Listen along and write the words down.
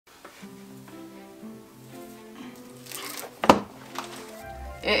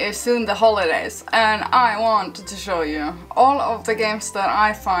it is soon the holidays, and I want to show you all of the games that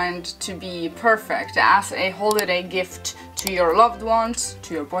I find to be perfect as a holiday gift to your loved ones,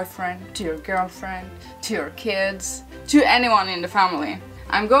 to your boyfriend, to your girlfriend, to your kids, to anyone in the family.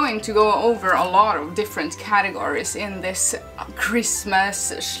 I'm going to go over a lot of different categories in this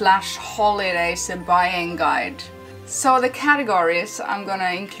Christmas/holidays buying guide. So the categories I'm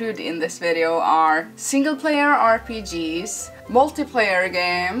gonna include in this video are single-player RPGs, multiplayer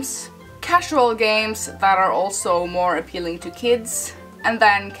games, casual games that are also more appealing to kids, and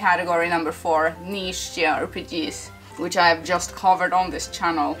then category number 4, niche JRPGs, which I have just covered on this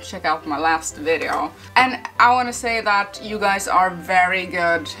channel. Check out my last video. And I want to say that you guys are very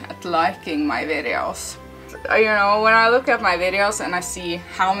good at liking my videos. You know, when I look at my videos and I see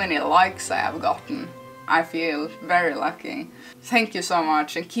how many likes I have gotten, I feel very lucky. Thank you so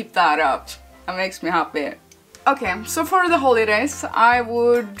much and keep that up. It makes me happy. Okay, so for the holidays, I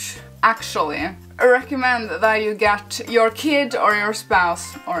would actually recommend that you get your kid or your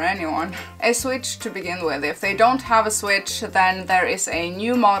spouse or anyone a Switch to begin with. If they don't have a Switch, then there is a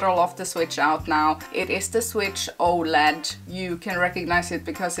new model of the Switch out now. It is the Switch OLED. You can recognize it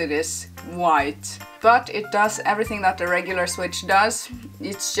because it is white. But it does everything that the regular Switch does.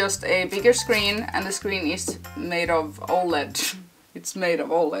 It's just a bigger screen, and the screen is made of OLED. It's made of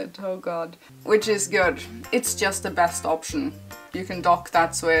OLED, oh god. Which is good. It's just the best option. You can dock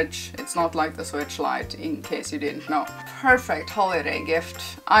that Switch. It's not like the Switch Lite, in case you didn't know. Perfect holiday gift.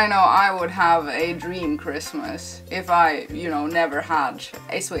 I know I would have a dream Christmas if I, you know, never had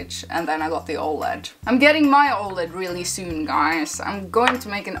a Switch and then I got the OLED. I'm getting my OLED really soon, guys. I'm going to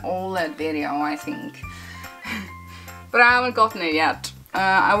make an OLED video, I think. But I haven't gotten it yet.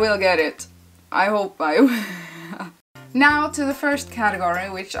 I will get it. I hope I will. Now to the first category,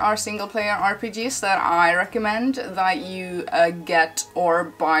 which are single-player RPGs that I recommend that you get or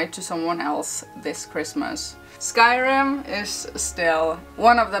buy to someone else this Christmas. Skyrim is still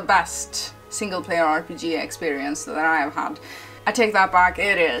one of the best single-player RPG experience that I have had. I take that back,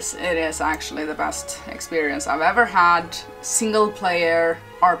 it is actually the best experience I've ever had. Single-player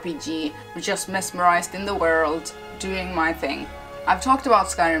RPG, just mesmerized in the world, doing my thing. I've talked about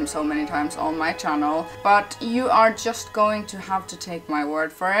Skyrim so many times on my channel, but you are just going to have to take my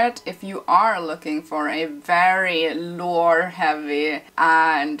word for it if you are looking for a very lore-heavy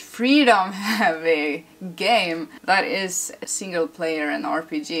and freedom-heavy game that is single player and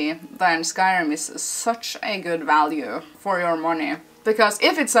RPG, then Skyrim is such a good value for your money. Because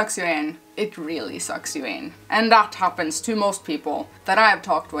if it sucks you in, it really sucks you in. And that happens to most people that I have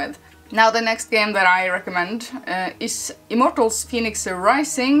talked with. Now the next game that I recommend is Immortals Phoenix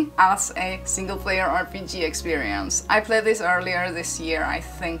Rising as a single-player RPG experience. I played this earlier this year. I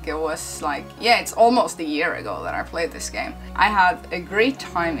think it was like, yeah, it's almost a year ago that I played this game. I had a great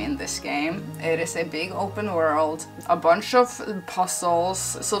time in this game. It is a big open world, a bunch of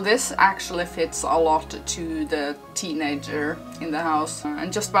puzzles, so this actually fits a lot to the teenager in the house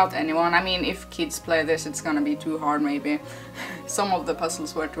and just about anyone. I mean, if kids play this, it's gonna be too hard maybe. Some of the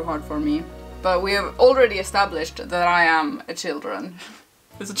puzzles were too hard for me. But we have already established that I am a children.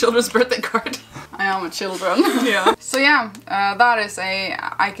 It's a children's birthday card. I am a children. Yeah. So yeah, that is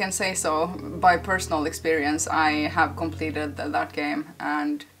I can say so by personal experience. I have completed that game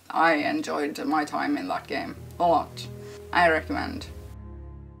and I enjoyed my time in that game a lot. I recommend.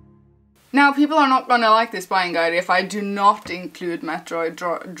 Now, people are not gonna like this buying guide if I do not include Metroid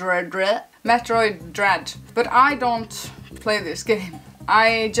Dread, but I don't play this game.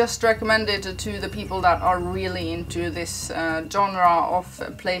 I just recommend it to the people that are really into this genre of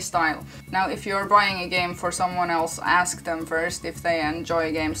playstyle. Now, if you're buying a game for someone else, ask them first if they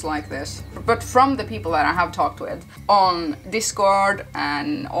enjoy games like this. But from the people that I have talked with on Discord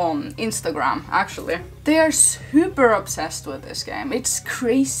and on Instagram, actually, they are super obsessed with this game. It's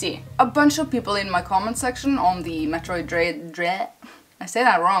crazy. A bunch of people in my comment section on the Metroid Dread, I say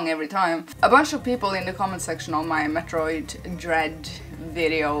that wrong every time. A bunch of people in the comment section on my Metroid Dread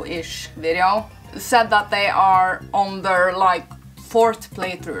video said that they are on their like 4th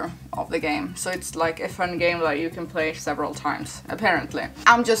playthrough of the game. So it's like a fun game that you can play several times, apparently.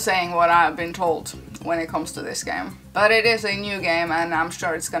 I'm just saying what I've been told when it comes to this game. But it is a new game and I'm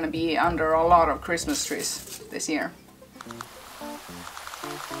sure it's gonna be under a lot of Christmas trees this year.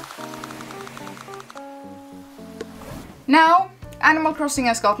 Now, Animal Crossing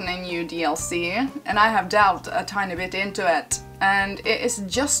has gotten a new DLC, and I have delved a tiny bit into it. And it is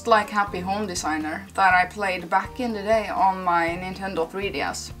just like Happy Home Designer that I played back in the day on my Nintendo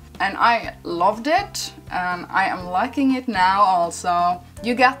 3DS. And I loved it, and I am liking it now also.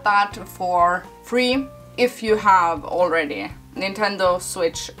 You get that for free if you have already Nintendo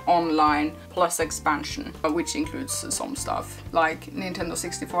Switch Online plus expansion, which includes some stuff like Nintendo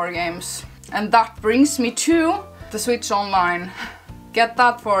 64 games. And that brings me to the Switch Online. Get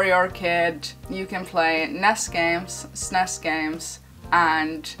that for your kid. You can play NES games, SNES games,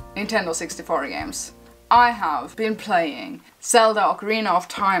 and Nintendo 64 games. I have been playing Zelda Ocarina of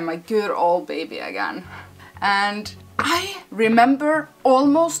Time, my good old baby again. And I remember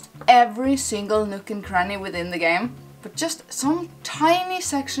almost every single nook and cranny within the game, but just some tiny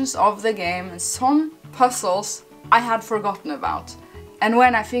sections of the game and some puzzles I had forgotten about. And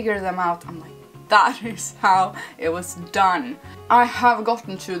when I figured them out, I'm like, that is how it was done. I have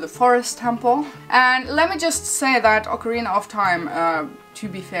gotten to the Forest Temple, and let me just say that Ocarina of Time, to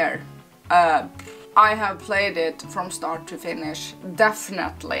be fair, I have played it from start to finish,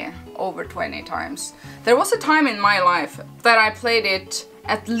 definitely over 20 times. There was a time in my life that I played it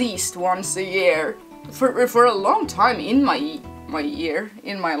at least once a year. For a long time in my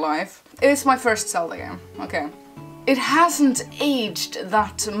life. It is my first Zelda game, okay. It hasn't aged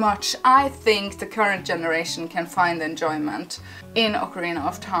that much. I think the current generation can find enjoyment in Ocarina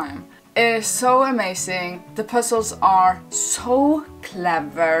of Time. It is so amazing. The puzzles are so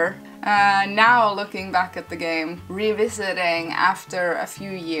clever. Now looking back at the game, revisiting after a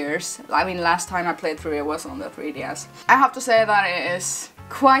few years, I mean last time I played through it was on the 3DS. I have to say that it is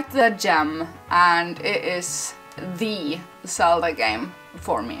quite the gem and it is the Zelda game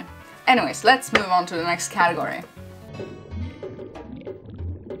for me. Anyways, let's move on to the next category.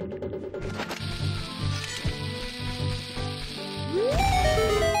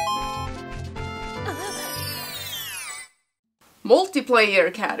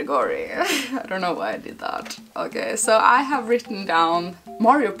 Multiplayer category. I don't know why I did that. Okay, so I have written down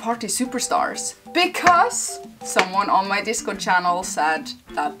Mario Party Superstars because someone on my Discord channel said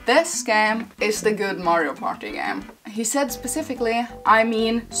that this game is the good Mario Party game. He said specifically, I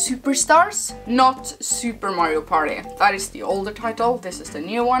mean Superstars, not Super Mario Party. That is the older title, this is the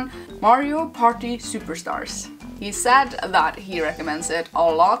new one, Mario Party Superstars. He said that he recommends it a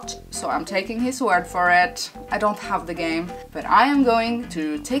lot, so I'm taking his word for it. I don't have the game, but I am going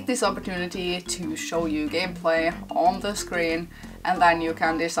to take this opportunity to show you gameplay on the screen, and then you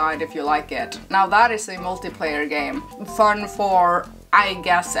can decide if you like it. Now that is a multiplayer game, fun for, I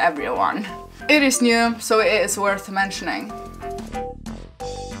guess, everyone. It is new, so it is worth mentioning.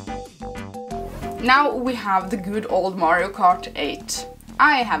 Now we have the good old Mario Kart 8.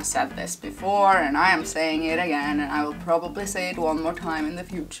 I have said this before and I am saying it again, and I will probably say it one more time in the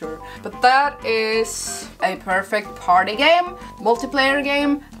future. But that is a perfect party game, multiplayer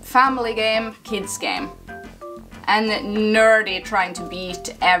game, family game, kids game. And nerdy trying to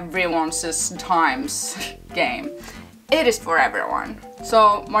beat everyone's times game. It is for everyone.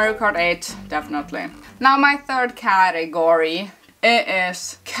 So Mario Kart 8, definitely. Now my third category, it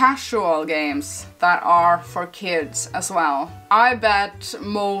is casual games that are for kids as well. I bet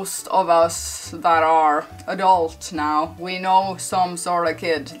most of us that are adult now, we know some sort of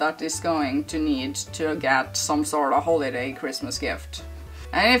kid that is going to need to get some sort of holiday Christmas gift.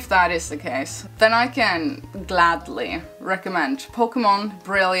 And if that is the case, then I can gladly recommend Pokemon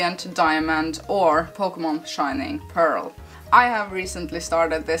Brilliant Diamond or Pokemon Shining Pearl. I have recently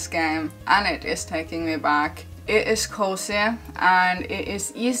started this game and it is taking me back. It is cozy and it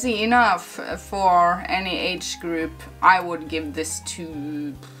is easy enough for any age group. I would give this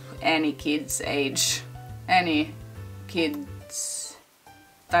to any kid's age. Any kids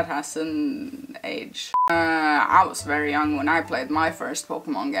that has an age. I was very young when I played my first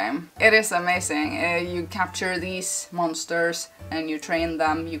Pokemon game. It is amazing. You capture these monsters and you train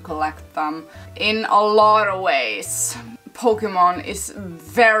them, you collect them in a lot of ways. Pokemon is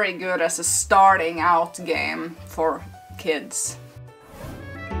very good as a starting out game for kids.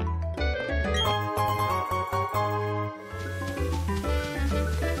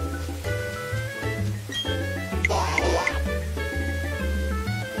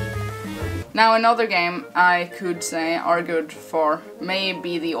 Now another game I could say are good for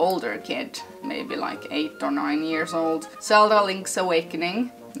maybe the older kid, maybe like 8 or 9 years old. Zelda Link's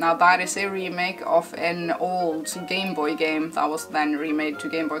Awakening. Now that is a remake of an old Game Boy game that was then remade to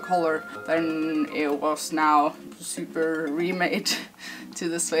Game Boy Color. Then it was now super remade to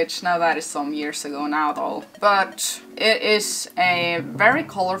the Switch. Now that is some years ago now though. But it is a very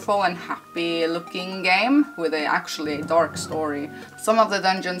colorful and happy looking game with actually a dark story. Some of the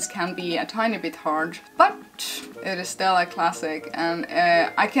dungeons can be a tiny bit hard, but it is still a classic, and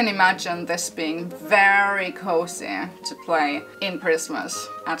I can imagine this being very cozy to play in Christmas,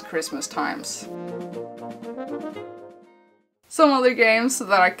 at Christmas times. So Some other games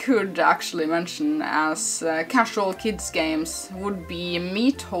that I could actually mention as casual kids games would be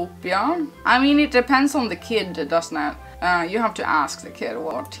Miitopia. I mean, it depends on the kid, doesn't it? You have to ask the kid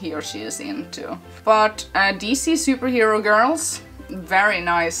what he or she is into. But DC Superhero Girls, very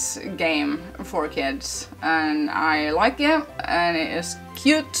nice game for kids, and I like it, and it is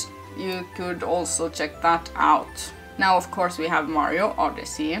cute. You could also check that out. Now, of course, we have Mario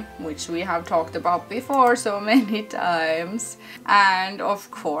Odyssey, which we have talked about before so many times. And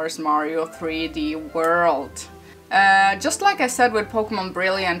of course, Mario 3D World. Just like I said with Pokemon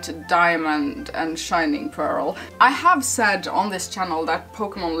Brilliant Diamond and Shining Pearl, I have said on this channel that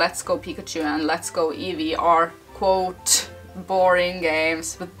Pokemon Let's Go Pikachu and Let's Go Eevee are, quote, boring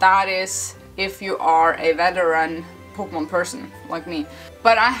games, but that is if you are a veteran Pokemon person like me.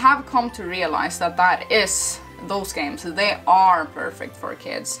 But I have come to realize that those games, they are perfect for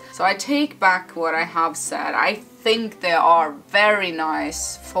kids. So I take back what I have said. I think they are very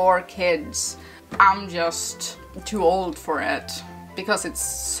nice for kids. I'm just too old for it because it's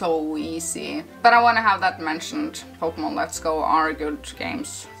so easy. But I want to have that mentioned. Pokemon Let's Go are good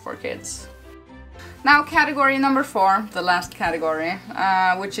games for kids. Now, category number 4, the last category,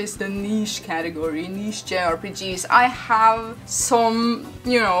 which is the niche category, niche JRPGs. I have some,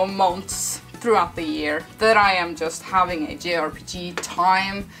 months throughout the year that I am just having a JRPG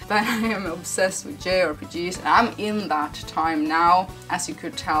time, that I am obsessed with JRPGs, and I'm in that time now, as you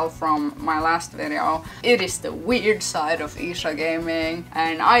could tell from my last video. It is the weird side of Ircha gaming,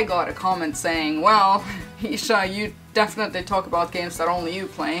 and I got a comment saying, well, Ircha, you definitely talk about games that only you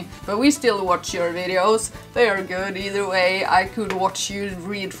play, but we still watch your videos. They are good either way. I could watch you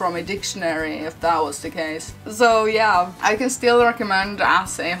read from a dictionary if that was the case. So yeah, I can still recommend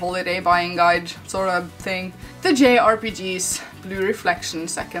as a holiday buying guide sort of thing the JRPGs, Blue Reflection,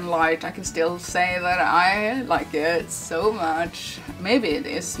 Second Light. I can still say that I like it so much. Maybe it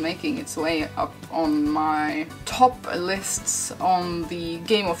is making its way up on my top lists on the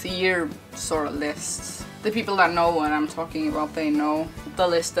Game of the Year sort of lists. The people that know what I'm talking about, they know the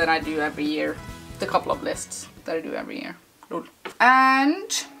list that I do every year. The couple of lists that I do every year. Lol.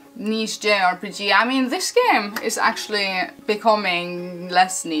 And niche JRPG. I mean, this game is actually becoming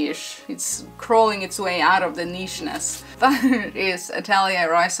less niche. It's crawling its way out of the nicheness. That is Atelier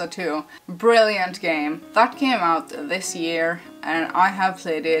Ryza 2. Brilliant game. That came out this year and I have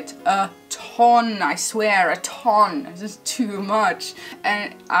played it a ton, I swear, a ton. This is too much.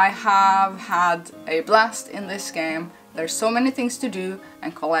 And I have had a blast in this game. There's so many things to do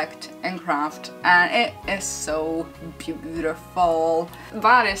and collect and craft, and it is so beautiful.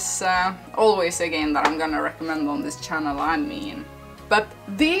 That is always a game that I'm gonna recommend on this channel, I mean. But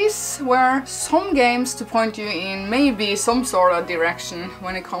these were some games to point you in maybe some sort of direction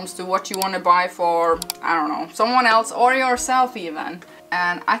when it comes to what you want to buy for, I don't know, someone else or yourself even.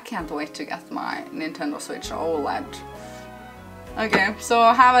 And I can't wait to get my Nintendo Switch OLED. Okay, so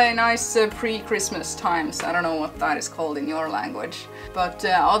have a nice pre-Christmas times. I don't know what that is called in your language. But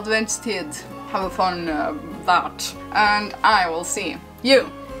adventstid, have a fun that. And I will see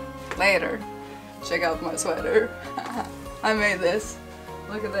you later. Check out my sweater. I made this.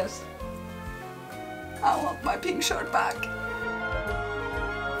 Look at this. I want my pink shirt back.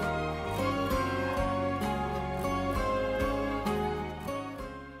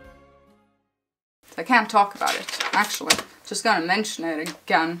 I can't talk about it, actually. Just gonna mention it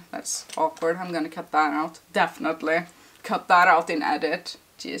again. That's awkward. I'm gonna cut that out. Definitely. Cut that out in edit.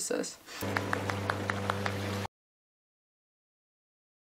 Jesus.